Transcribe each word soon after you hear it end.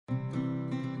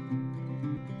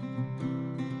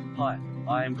Hi,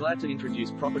 I am glad to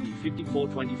introduce property 54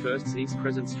 21st East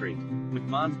Crescent Street,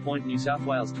 McMahons Point, New South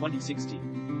Wales 2060.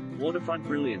 Waterfront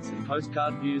Brilliance and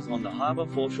Postcard views on the Harbour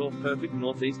Foreshore, perfect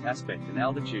northeast aspect and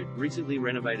altitude, recently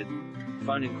renovated.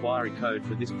 Phone inquiry code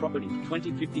for this property,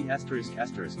 2050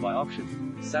 ** by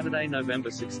option. Saturday, November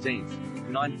 16th,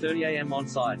 9:30 a.m. on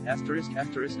site,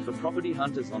 ** for property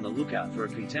hunters on the lookout for a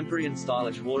contemporary and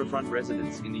stylish waterfront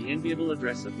residence in the enviable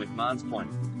address of McMahons Point.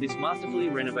 This masterfully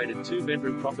renovated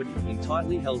 2-bedroom property in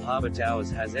tightly held Harbour Towers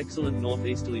has excellent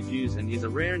northeasterly views and is a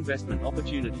rare investment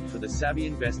opportunity for the savvy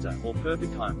investor, or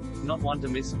perfect home, not one to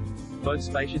miss. Both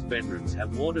spacious bedrooms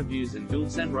have water views and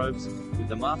built-in robes, with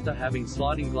the master having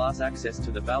sliding glass access to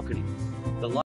the balcony. The